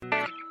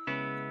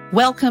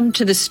Welcome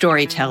to The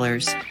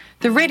Storytellers,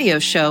 the radio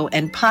show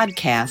and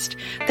podcast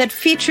that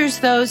features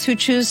those who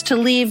choose to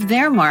leave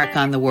their mark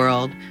on the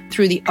world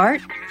through the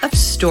art of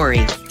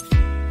story.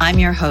 I'm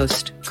your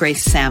host,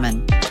 Grace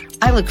Salmon.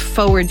 I look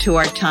forward to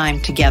our time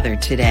together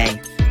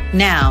today.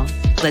 Now,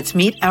 let's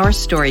meet our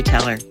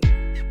storyteller.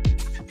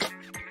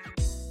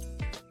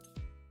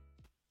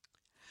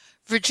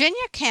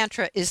 Virginia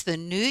Kantra is the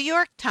New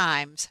York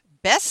Times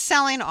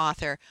best-selling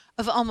author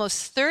of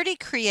almost 30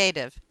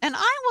 creative, and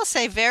I will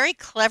say very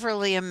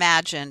cleverly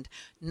imagined,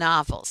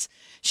 novels.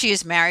 She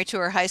is married to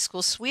her high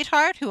school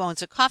sweetheart who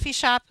owns a coffee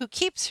shop who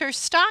keeps her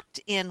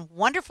stocked in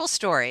wonderful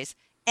stories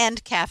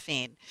and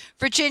caffeine.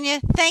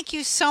 Virginia, thank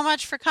you so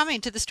much for coming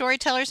to the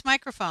Storyteller's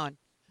microphone.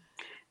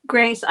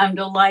 Grace, I'm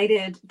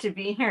delighted to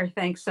be here.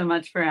 Thanks so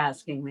much for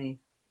asking me.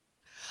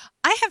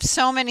 I have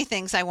so many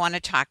things I want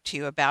to talk to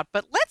you about,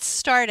 but let's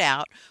start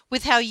out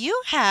with how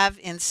you have,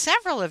 in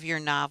several of your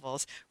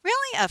novels,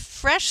 really a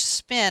fresh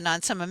spin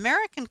on some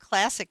American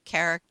classic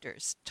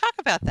characters. Talk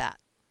about that.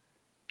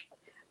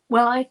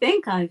 Well, I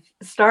think I've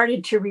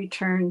started to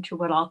return to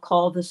what I'll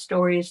call the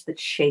stories that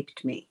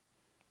shaped me.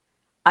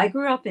 I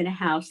grew up in a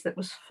house that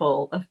was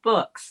full of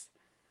books.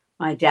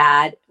 My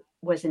dad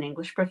was an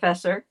English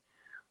professor,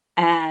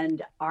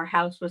 and our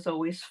house was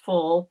always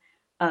full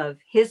of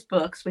his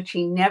books, which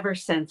he never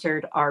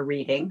censored our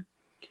reading,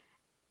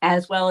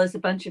 as well as a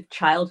bunch of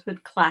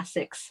childhood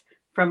classics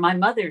from my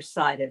mother's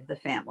side of the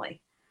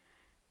family.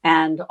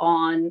 And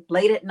on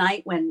late at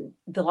night when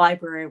the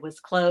library was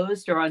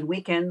closed, or on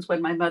weekends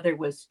when my mother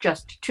was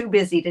just too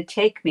busy to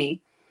take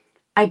me,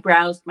 I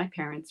browsed my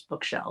parents'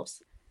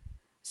 bookshelves.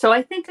 So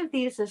I think of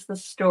these as the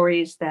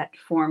stories that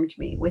formed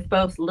me, with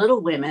both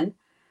Little Women,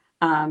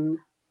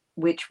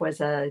 which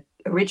was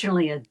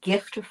originally a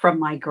gift from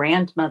my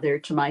grandmother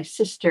to my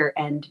sister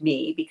and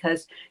me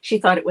because she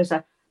thought it was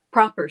a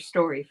proper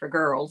story for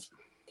girls,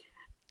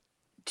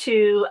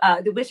 to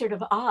The Wizard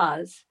of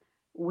Oz,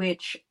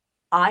 which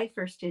I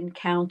first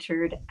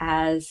encountered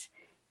as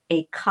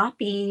a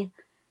copy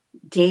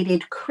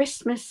dated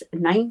Christmas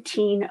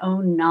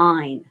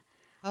 1909.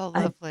 Oh,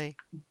 lovely.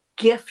 A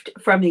gift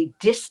from a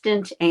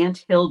distant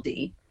Aunt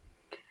Hildy.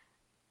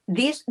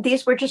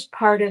 These were just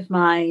part of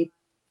my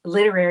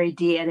literary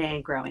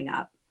DNA growing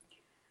up.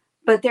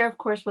 But there, of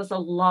course, was a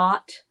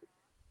lot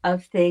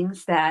of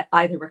things that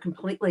either were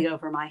completely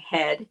over my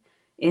head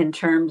in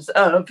terms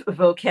of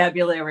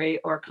vocabulary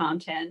or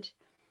content,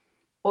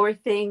 or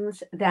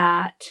things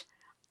that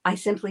I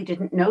simply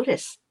didn't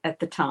notice at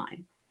the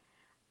time.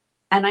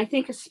 And I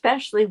think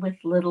especially with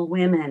Little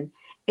Women,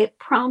 it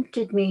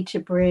prompted me to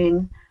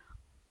bring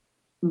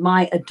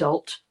my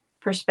adult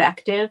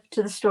perspective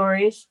to the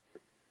stories,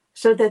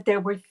 so that there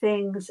were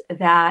things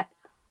that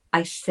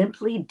I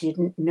simply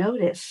didn't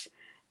notice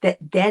that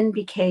then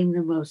became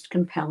the most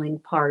compelling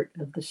part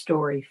of the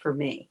story for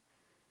me.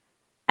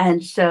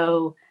 And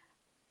so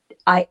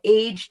I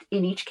aged,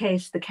 in each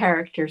case, the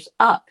characters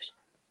up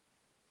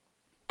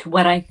to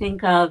what I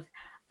think of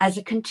as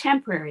a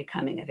contemporary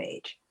coming of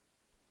age.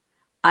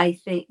 I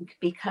think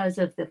because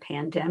of the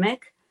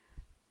pandemic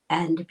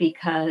and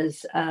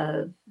because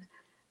of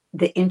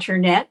the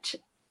internet,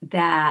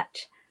 that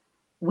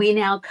we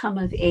now come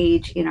of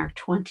age in our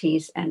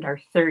 20s and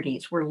our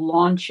 30s. We're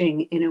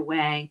launching in a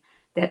way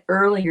that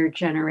earlier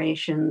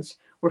generations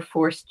were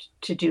forced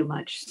to do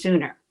much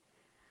sooner.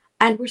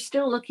 And we're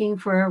still looking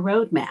for a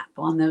roadmap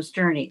on those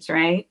journeys,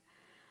 right?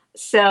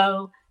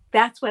 So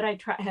that's what I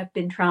have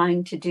been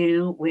trying to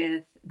do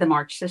with the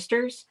March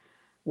Sisters,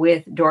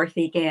 with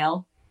Dorothy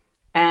Gale,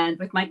 and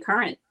with my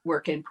current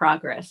work in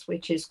progress,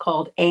 which is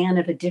called Anne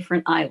of a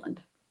Different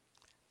Island.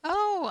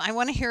 Oh, I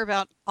want to hear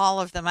about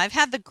all of them. I've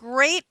had the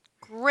great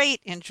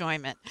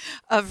enjoyment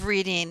of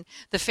reading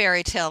the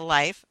fairy tale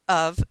life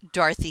of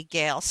Dorothy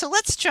Gale. So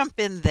let's jump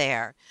in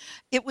there.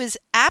 It was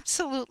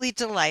absolutely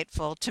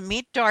delightful to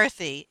meet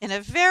Dorothy in a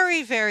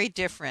very, very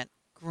different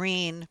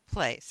green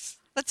place.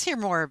 Let's hear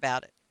more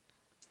about it.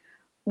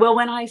 Well,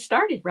 when I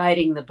started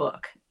writing the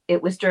book,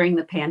 it was during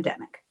the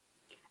pandemic.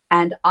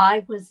 And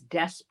I was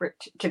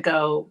desperate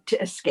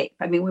to escape.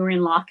 I mean, we were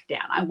in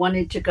lockdown. I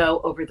wanted to go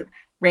over the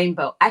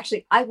rainbow.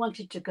 Actually, I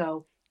wanted to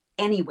go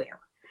anywhere.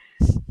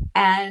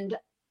 And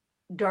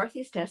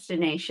Dorothy's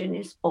destination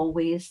is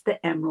always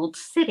the Emerald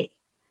City.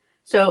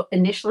 So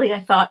initially I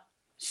thought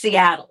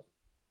Seattle,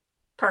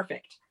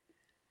 perfect.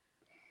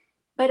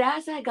 But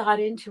as I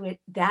got into it,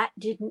 that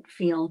didn't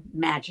feel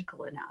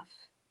magical enough.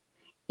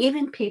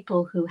 Even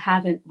people who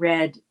haven't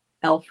read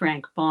L.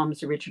 Frank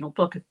Baum's original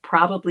book have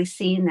probably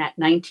seen that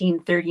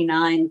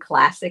 1939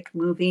 classic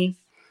movie.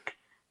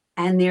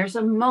 And there's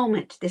a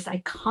moment, this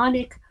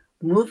iconic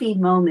movie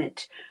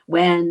moment,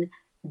 when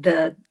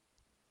the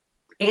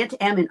Aunt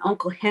Em and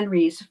Uncle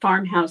Henry's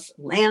farmhouse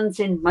lands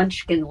in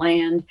Munchkin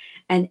Land,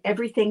 and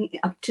everything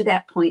up to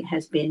that point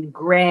has been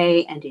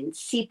gray and in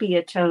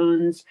sepia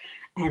tones.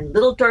 And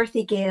little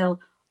Dorothy Gale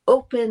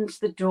opens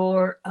the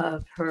door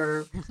of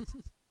her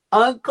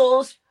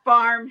uncle's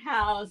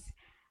farmhouse,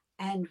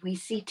 and we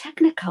see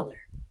Technicolor.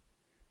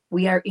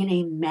 We are in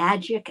a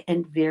magic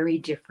and very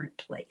different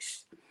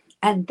place.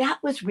 And that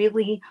was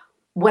really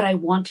what I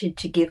wanted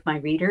to give my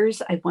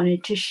readers. I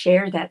wanted to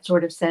share that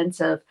sort of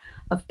sense of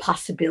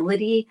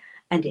possibility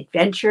and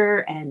adventure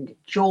and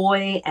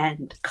joy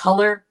and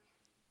color.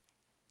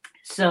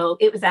 So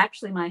it was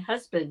actually my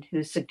husband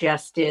who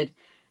suggested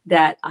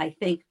that I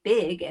think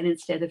big, and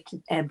instead of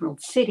to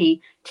Emerald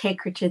City,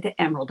 take her to the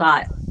Emerald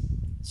Isle.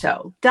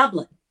 So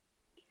Dublin.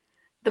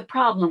 The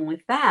problem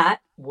with that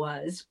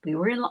was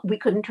we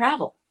couldn't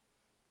travel.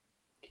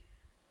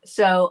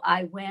 So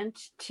I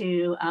went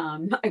to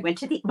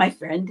my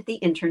friend the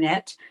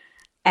internet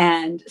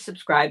and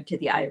subscribed to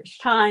the Irish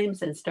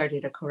Times and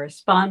started a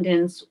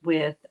correspondence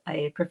with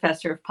a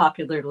professor of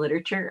popular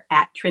literature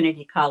at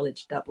Trinity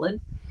College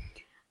Dublin.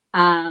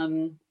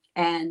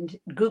 And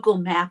Google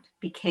Map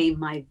became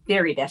my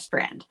very best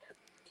friend.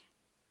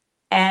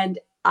 And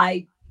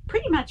I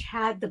pretty much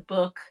had the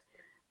book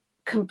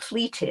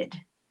completed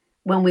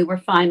when we were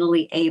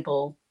finally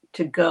able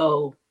to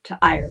go to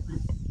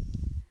Ireland.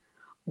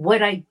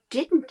 What I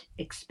didn't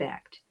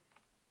expect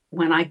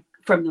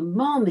from the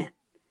moment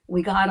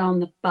we got on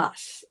the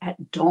bus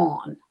at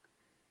dawn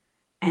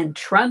and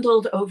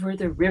trundled over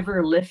the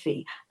River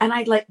Liffey, and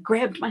I like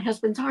grabbed my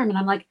husband's arm and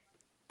I'm like,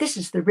 this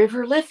is the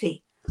River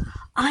Liffey.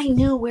 I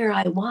knew where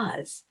I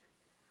was.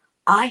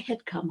 I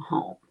had come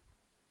home.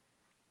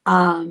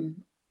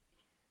 And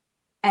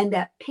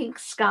that pink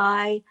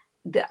sky,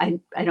 I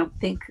don't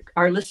think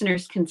our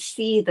listeners can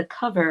see the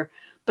cover,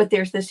 but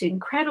there's this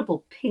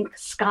incredible pink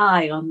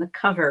sky on the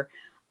cover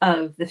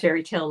of The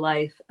Fairy Tale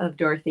Life of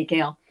Dorothy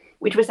Gale,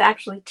 which was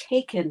actually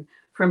taken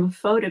from a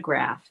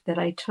photograph that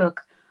I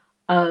took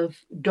of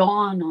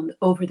dawn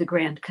over the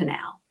Grand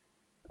Canal.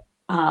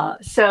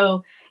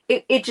 So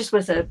it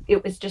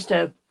was just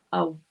a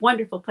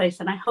wonderful place,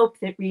 and I hope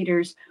that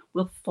readers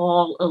will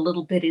fall a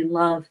little bit in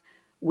love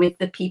with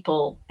the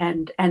people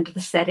and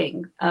the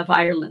setting of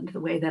Ireland the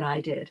way that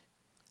I did.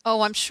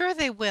 Oh, I'm sure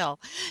they will.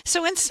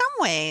 So, in some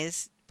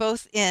ways,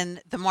 both in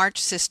the March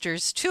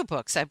Sisters 2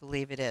 books, I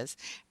believe it is,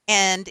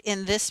 and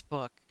in this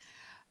book,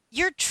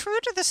 you're true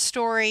to the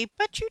story,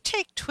 but you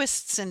take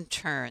twists and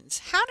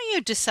turns. How do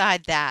you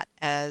decide that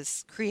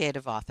as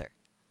creative author?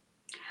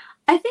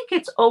 I think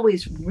it's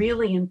always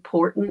really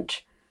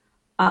important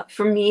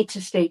for me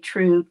to stay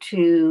true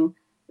to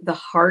the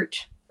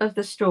heart of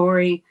the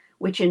story,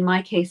 which in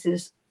my case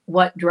is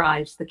what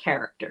drives the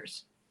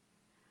characters.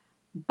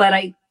 But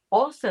I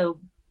also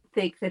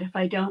think that if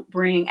I don't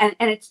bring,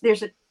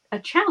 there's a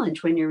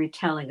challenge when you're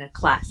retelling a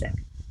classic,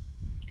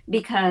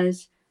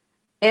 because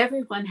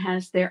everyone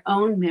has their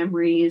own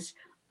memories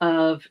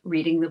of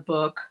reading the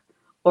book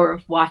or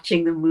of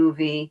watching the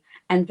movie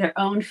and their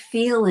own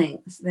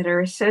feelings that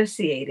are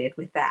associated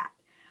with that.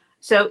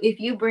 So if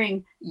you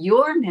bring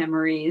your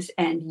memories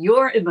and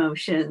your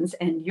emotions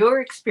and your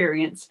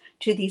experience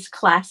to these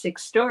classic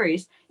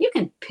stories, you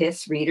can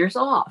piss readers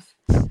off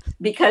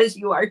because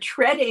you are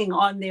treading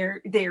on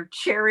their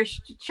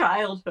cherished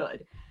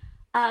childhood.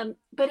 But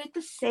at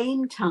the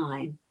same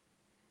time,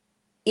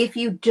 if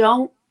you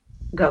don't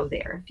go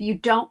there, if you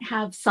don't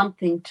have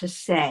something to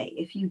say,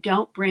 if you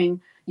don't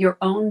bring your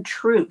own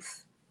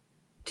truth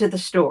to the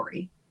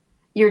story,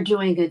 you're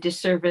doing a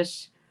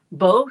disservice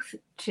both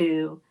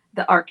to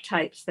the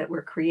archetypes that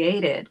were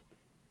created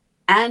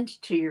and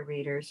to your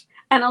readers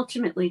and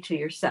ultimately to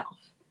yourself.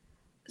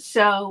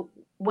 So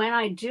when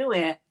I do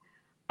it,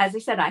 as I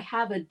said, I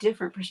have a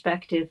different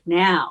perspective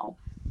now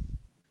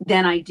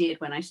than I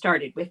did when I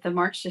started with the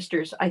March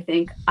Sisters. I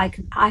think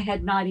I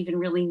had not even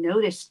really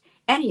noticed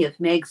any of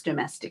Meg's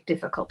domestic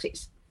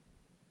difficulties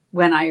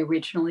when I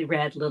originally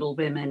read Little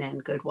Women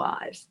and Good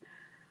Wives.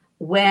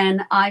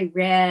 When I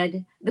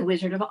read the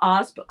Wizard of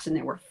Oz books, and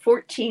there were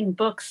 14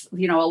 books,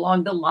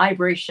 along the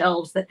library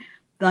shelves that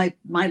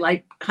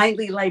my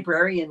kindly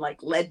librarian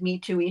led me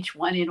to each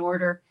one in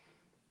order.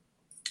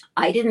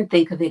 I didn't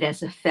think of it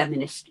as a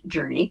feminist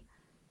journey,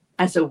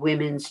 as a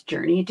women's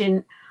journey.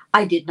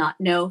 I did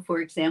not know,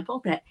 for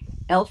example, that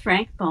L.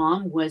 Frank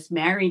Baum was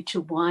married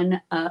to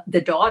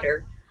the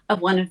daughter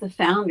of one of the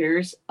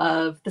founders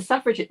of the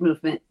suffragette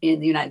movement in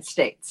the United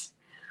States.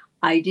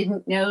 I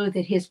didn't know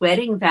that his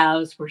wedding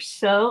vows were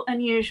so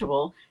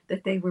unusual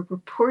that they were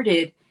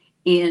reported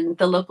in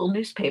the local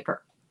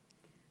newspaper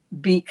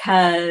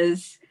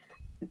because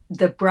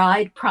the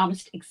bride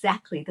promised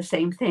exactly the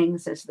same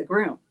things as the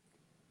groom.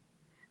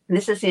 And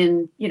this is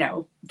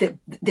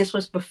this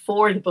was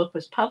before the book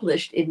was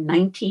published in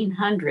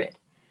 1900.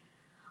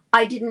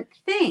 I didn't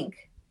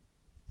think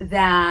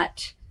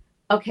that,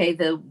 okay,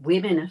 the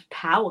women of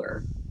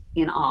power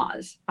in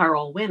Oz are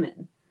all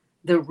women.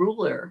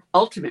 The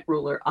ultimate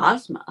ruler,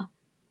 Ozma,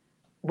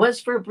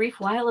 was for a brief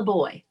while a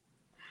boy.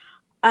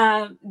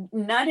 None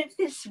of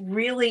this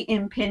really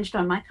impinged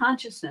on my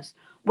consciousness.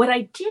 What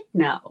I did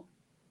know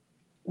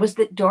was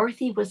that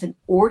Dorothy was an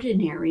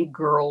ordinary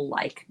girl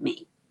like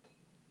me.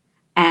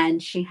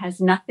 And she has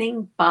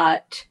nothing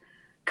but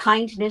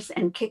kindness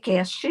and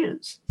kick-ass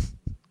shoes.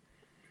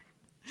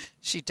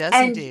 She does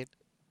indeed.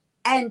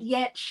 And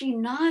yet she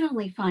not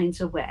only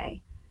finds a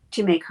way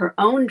to make her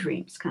own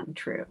dreams come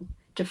true,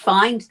 to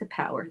find the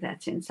power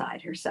that's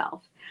inside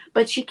herself.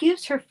 But she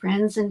gives her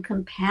friends and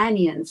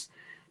companions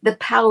the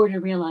power to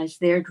realize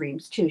their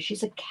dreams too.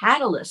 She's a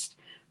catalyst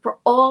for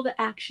all the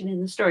action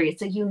in the story.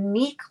 It's a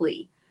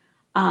uniquely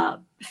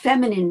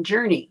feminine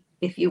journey,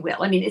 if you will.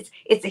 I mean,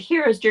 it's a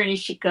hero's journey.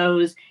 She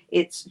goes,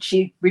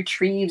 she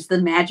retrieves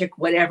the magic,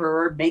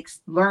 whatever, or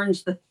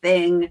learns the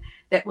thing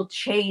that will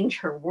change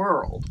her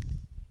world.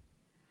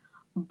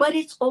 But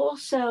it's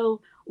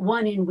also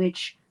one in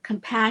which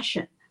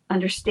compassion,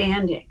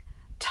 understanding,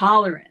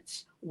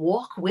 tolerance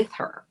walk with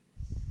her.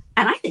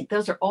 And I think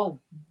those are all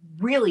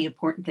really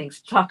important things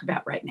to talk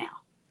about right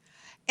now.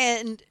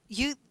 And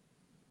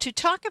to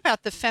talk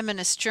about the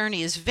feminist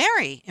journey is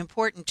very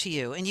important to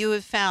you, and you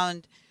have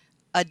found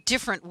a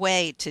different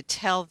way to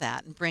tell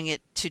that and bring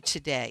it to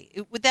today.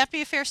 Would that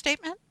be a fair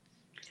statement?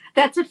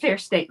 That's a fair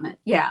statement.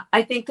 Yeah.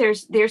 I think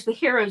there's the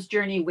hero's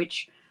journey,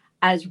 which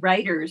as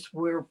writers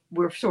we're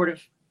sort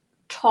of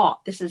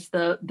taught. This is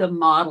the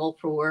model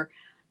for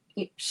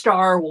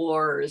Star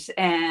Wars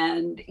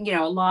and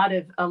a lot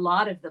of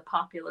the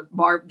popular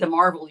the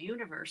Marvel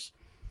universe.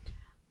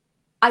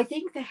 I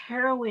think the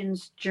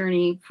heroine's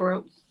journey for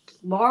a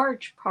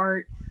large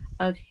part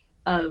of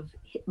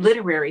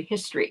literary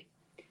history,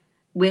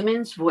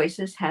 women's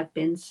voices have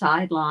been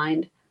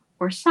sidelined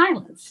or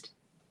silenced.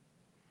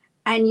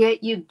 And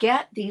yet you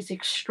get these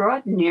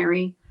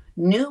extraordinary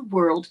New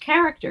World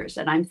characters.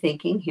 And I'm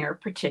thinking here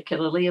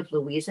particularly of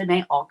Louisa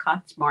May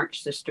Alcott's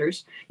March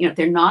sisters.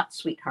 They're not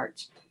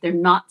sweethearts. They're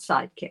not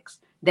sidekicks.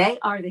 They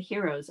are the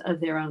heroes of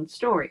their own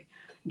story.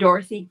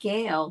 Dorothy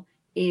Gale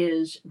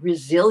is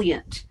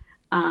resilient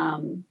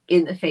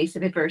in the face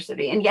of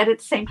adversity. And yet at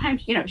the same time,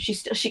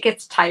 she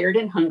gets tired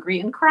and hungry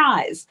and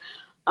cries.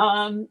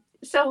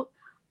 So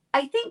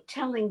I think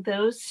telling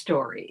those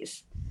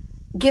stories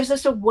gives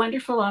us a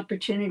wonderful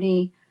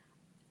opportunity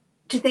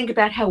to think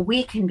about how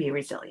we can be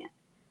resilient,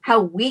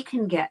 how we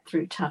can get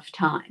through tough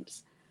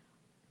times.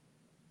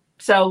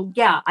 So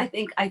yeah, I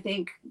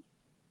think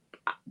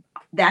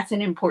that's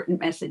an important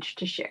message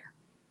to share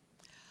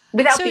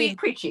without being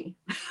preachy.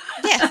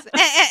 Yes,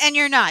 and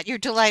you're not. You're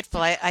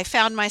delightful. I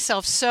found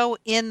myself so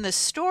in the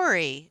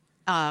story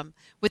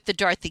with the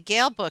Dorothy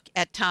Gale book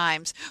at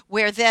times,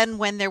 where then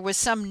when there was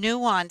some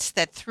nuance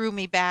that threw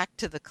me back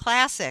to the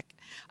classic,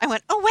 I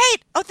went, oh,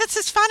 wait, oh, this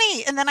is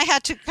funny. And then I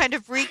had to kind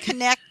of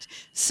reconnect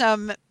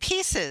some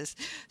pieces.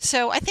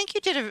 So I think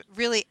you did a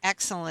really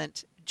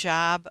excellent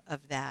job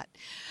of that.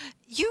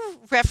 You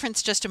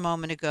referenced just a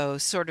moment ago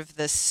sort of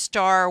the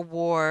Star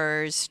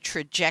Wars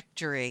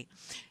trajectory.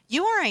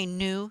 You are a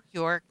New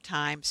York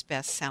Times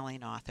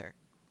best-selling author.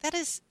 That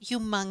is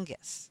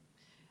humongous,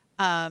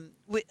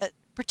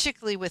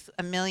 particularly with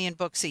 1 million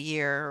books a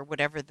year or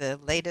whatever the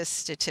latest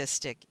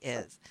statistic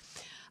is.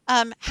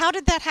 How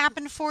did that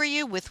happen for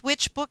you? With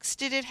which books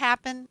did it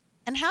happen?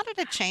 And how did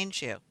it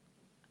change you?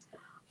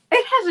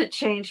 It hasn't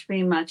changed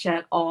me much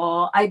at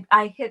all.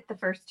 I hit the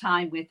first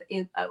time with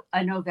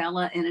a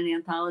novella in an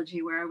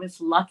anthology where I was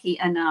lucky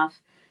enough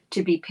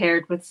to be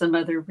paired with some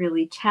other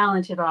really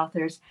talented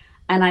authors.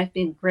 And I've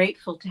been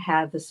grateful to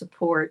have the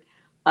support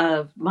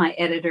of my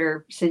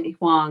editor, Cindy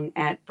Huang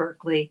at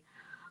Berkeley.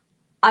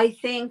 I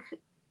think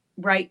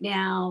right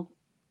now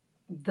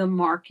the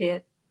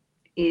market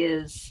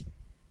is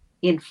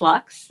in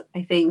flux,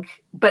 I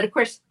think. But of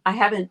course,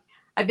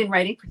 I've been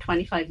writing for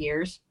 25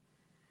 years.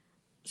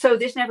 So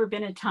there's never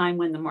been a time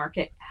when the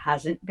market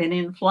hasn't been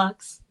in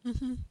flux.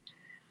 Mm-hmm.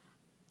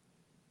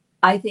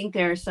 I think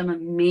there are some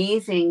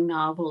amazing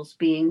novels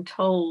being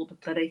told,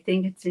 but I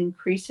think it's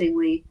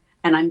increasingly,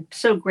 and I'm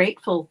so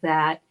grateful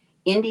that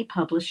indie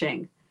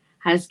publishing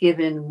has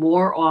given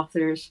more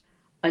authors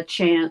a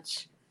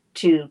chance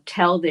to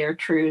tell their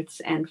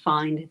truths and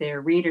find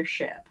their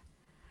readership.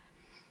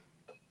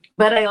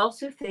 But I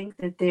also think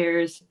that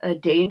there's a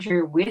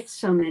danger with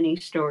so many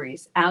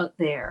stories out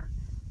there.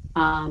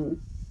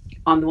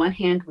 On the one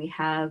hand, we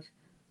have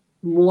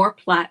more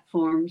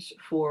platforms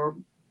for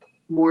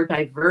more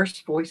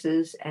diverse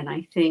voices, and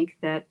I think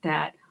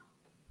that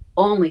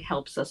only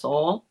helps us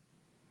all.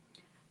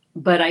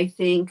 But I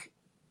think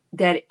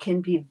that it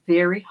can be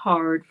very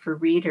hard for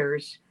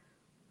readers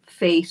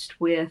faced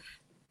with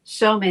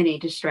so many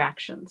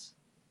distractions,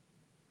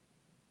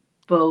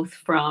 both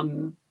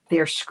from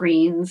their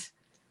screens,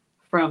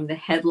 from the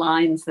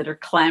headlines that are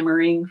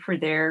clamoring for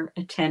their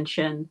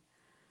attention.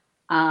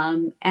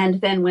 And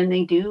then when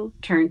they do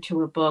turn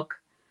to a book,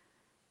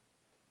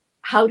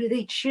 how do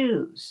they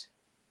choose?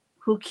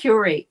 Who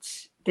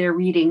curates their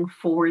reading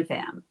for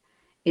them?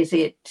 Is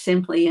it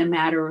simply a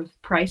matter of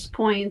price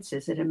points?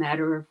 Is it a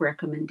matter of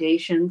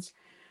recommendations?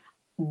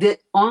 The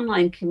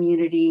online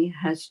community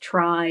has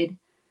tried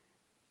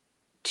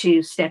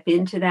to step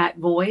into that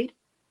void,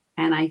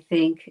 and I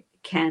think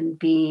can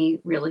be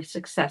really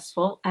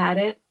successful at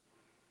it.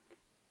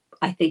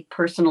 I think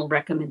personal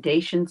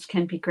recommendations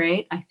can be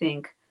great. I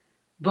think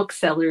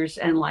booksellers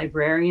and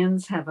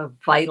librarians have a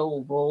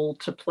vital role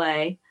to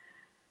play.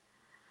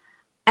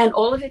 And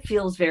all of it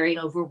feels very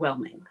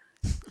overwhelming.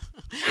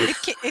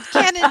 It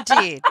can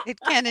indeed. It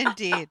can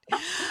indeed. So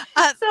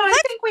I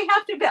Let's think we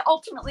have to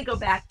ultimately go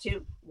back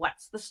to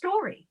what's the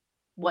story?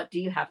 What do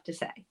you have to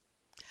say?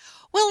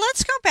 Well,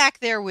 let's go back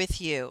there with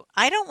you.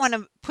 I don't want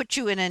to put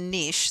you in a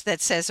niche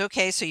that says,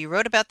 okay, so you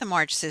wrote about the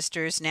March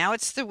Sisters. Now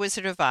it's the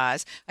Wizard of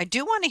Oz. I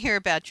do want to hear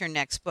about your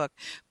next book.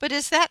 But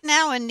is that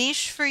now a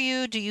niche for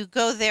you? Do you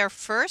go there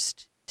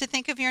first to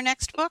think of your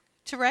next book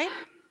to write?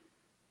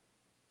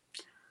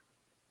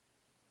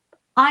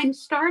 I'm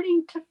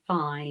starting to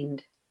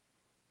find,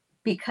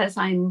 because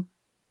I'm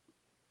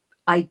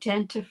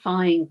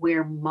identifying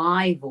where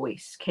my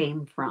voice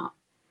came from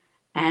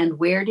and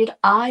where did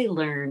I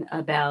learn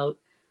about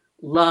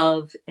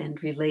love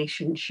and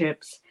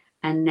relationships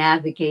and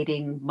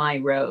navigating my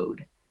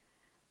road.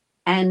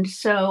 And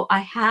so I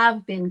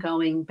have been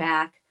going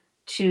back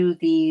to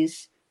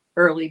these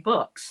early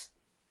books.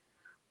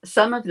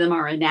 Some of them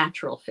are a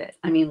natural fit.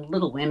 I mean,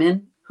 Little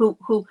Women,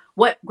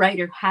 what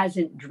writer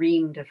hasn't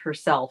dreamed of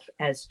herself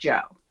as Jo?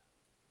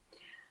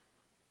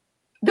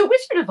 The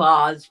Wizard of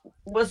Oz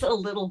was a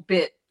little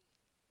bit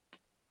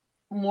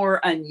more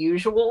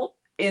unusual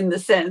in the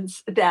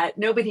sense that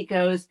nobody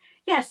goes,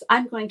 yes,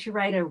 I'm going to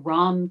write a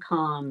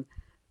rom-com,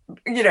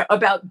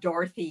 about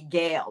Dorothy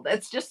Gale.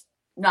 That's just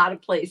not a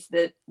place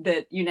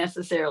that you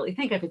necessarily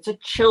think of. It's a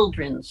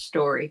children's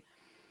story.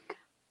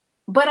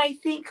 But I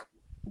think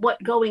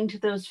what going to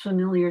those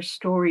familiar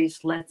stories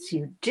lets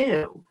you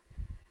do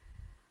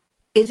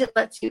is it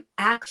lets you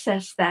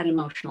access that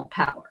emotional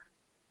power.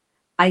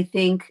 I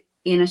think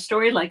in a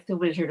story like The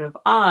Wizard of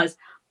Oz,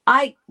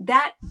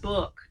 that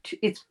book,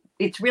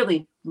 it's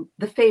really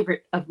the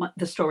favorite of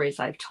the stories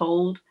I've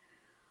told.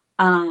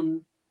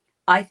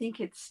 I think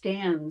it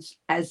stands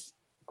as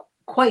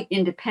quite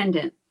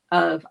independent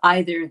of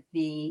either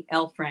the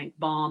L. Frank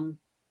Baum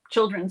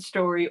children's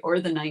story or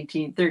the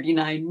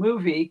 1939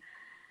 movie.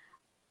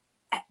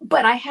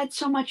 But I had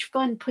so much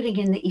fun putting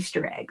in the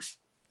Easter eggs.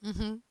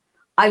 Mm-hmm.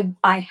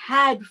 I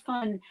had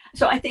fun.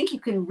 So I think you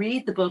can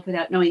read the book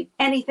without knowing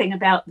anything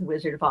about The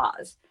Wizard of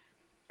Oz.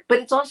 But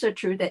it's also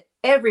true that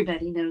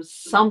everybody knows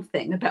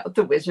something about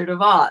The Wizard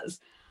of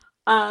Oz.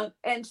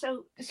 And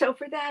so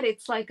for that,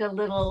 it's like a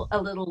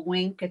little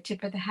wink, a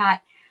tip of the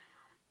hat.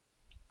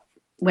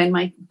 When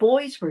my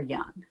boys were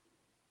young,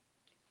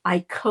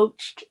 I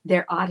coached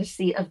their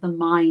Odyssey of the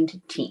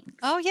Mind teams.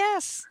 Oh,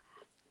 yes.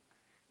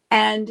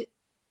 And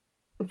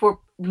for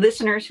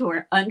listeners who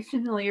are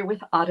unfamiliar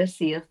with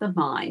Odyssey of the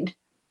Mind,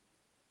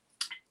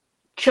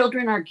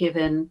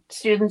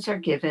 students are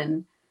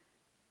given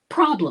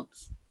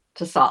problems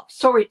to solve,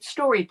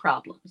 story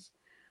problems.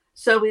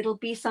 So it'll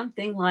be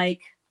something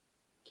like,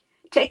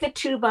 take a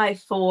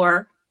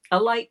 2x4, a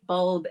light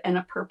bulb, and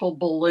a purple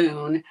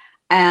balloon,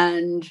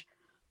 and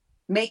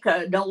make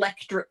an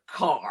electric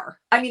car.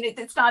 I mean,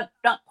 it's not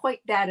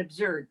quite that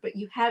absurd, but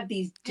you have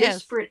these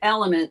disparate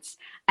elements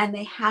and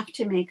they have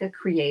to make a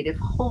creative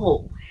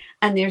whole.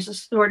 And there's a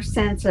sort of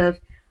sense of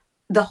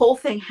the whole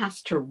thing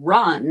has to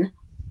run,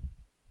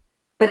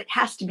 but it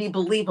has to be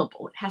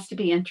believable. It has to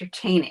be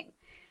entertaining.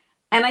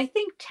 And I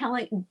think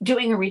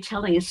doing a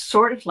retelling is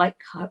sort of like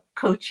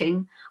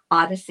coaching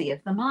Odyssey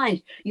of the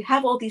Mind. You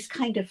have all these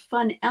kind of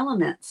fun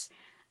elements,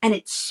 and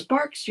it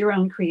sparks your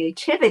own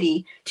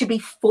creativity to be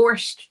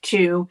forced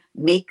to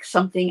make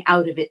something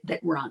out of it that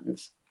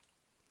runs.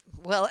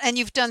 Well, and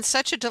you've done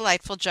such a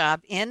delightful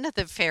job in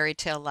The Fairy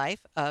Tale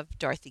Life of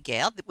Dorothy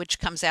Gale, which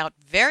comes out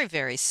very,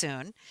 very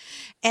soon.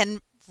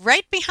 And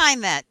right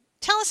behind that,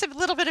 tell us a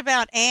little bit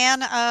about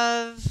Anne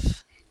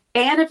of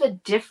a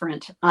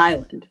Different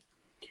Island,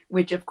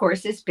 which of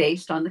course is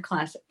based on the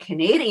classic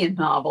Canadian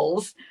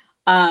novels,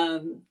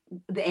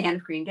 the Anne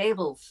of Green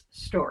Gables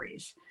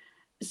stories.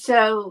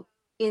 So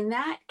in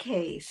that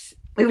case,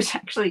 it was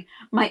actually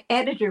my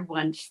editor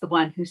once, the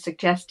one who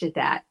suggested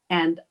that.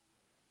 And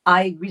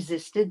I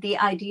resisted the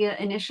idea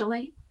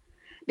initially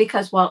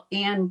because while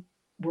Anne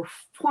were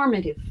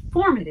formative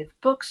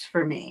books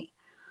for me,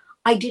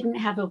 I didn't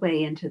have a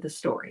way into the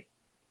story.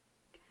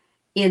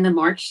 In the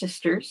March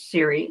Sisters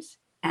series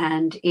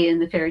and in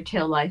the Fairy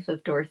Tale Life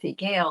of Dorothy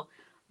Gale,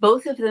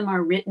 both of them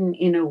are written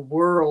in a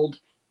world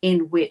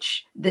in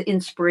which the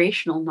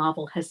inspirational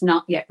novel has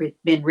not yet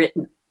been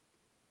written.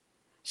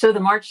 So the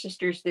March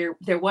Sisters,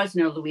 there was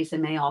no Louisa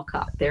May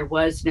Alcott. There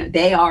was no.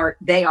 They are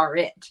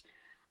it.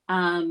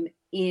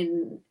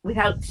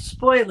 Without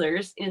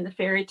spoilers, in the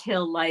Fairy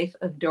Tale Life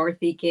of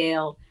Dorothy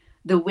Gale,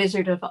 the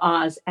Wizard of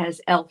Oz,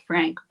 as L.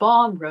 Frank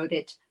Baum wrote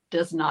it,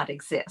 does not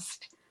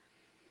exist.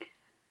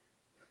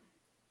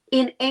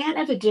 In Anne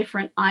of a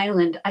Different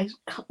Island, I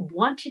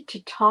wanted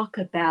to talk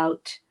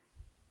about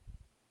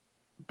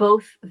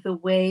both the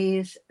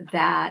ways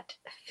that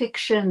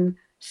fiction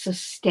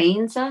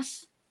sustains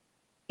us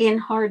in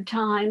hard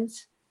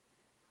times,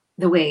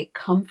 the way it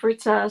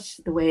comforts us,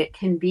 the way it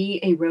can be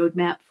a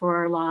roadmap for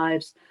our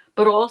lives,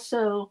 but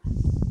also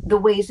the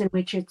ways in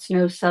which it's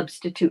no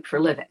substitute for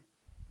living.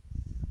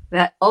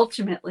 That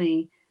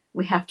ultimately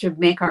we have to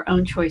make our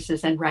own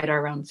choices and write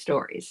our own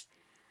stories.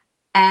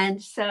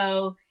 And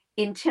so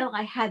until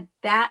I had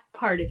that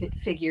part of it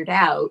figured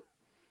out,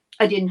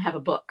 I didn't have a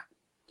book.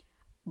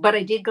 But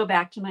I did go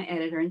back to my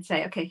editor and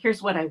say, okay,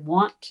 here's what I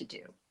want to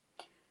do.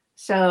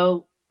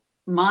 So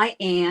my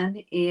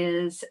Anne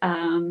is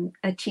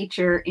a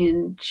teacher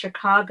in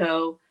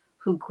Chicago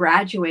who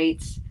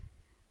graduates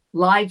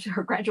live.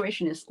 Her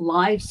graduation is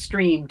live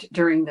streamed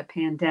during the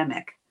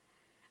pandemic.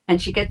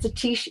 And she gets a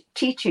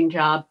teaching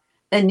job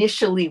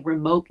initially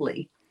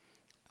remotely.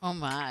 Oh,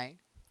 my.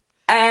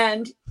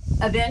 And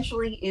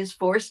eventually is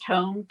forced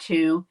home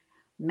to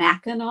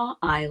Mackinac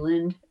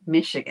Island,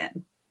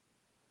 Michigan.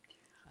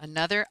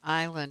 Another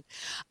island.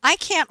 I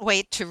can't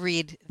wait to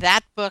read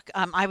that book.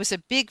 I was a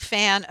big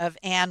fan of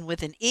Anne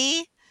with an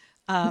E,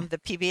 the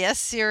PBS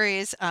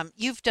series.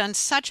 You've done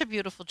such a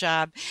beautiful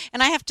job.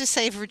 And I have to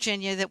say,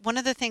 Virginia, that one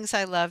of the things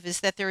I love is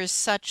that there is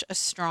such a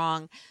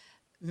strong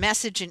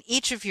message in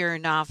each of your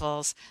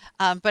novels.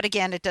 But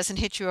again, it doesn't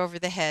hit you over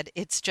the head.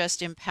 It's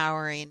just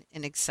empowering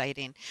and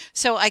exciting.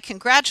 So I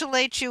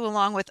congratulate you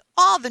along with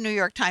all the New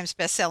York Times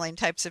bestselling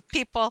types of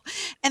people.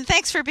 And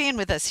thanks for being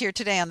with us here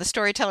today on the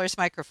Storyteller's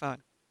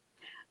Microphone.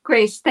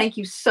 Grace, thank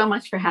you so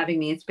much for having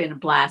me. It's been a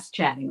blast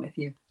chatting with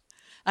you.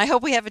 I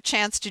hope we have a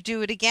chance to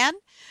do it again.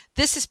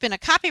 This has been a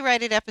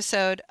copyrighted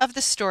episode of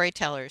The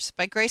Storytellers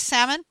by Grace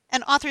Salmon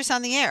and Authors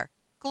on the Air,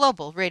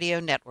 Global Radio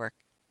Network.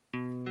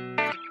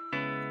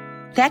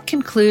 That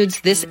concludes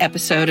this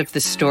episode of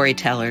The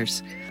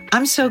Storytellers.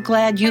 I'm so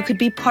glad you could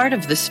be part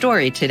of the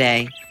story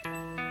today.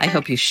 I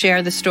hope you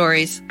share the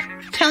stories,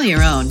 tell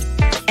your own,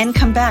 and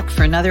come back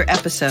for another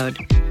episode.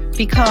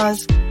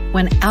 Because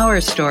when our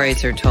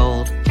stories are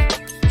told,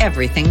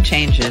 everything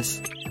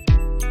changes.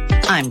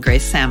 I'm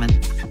Grace Salmon.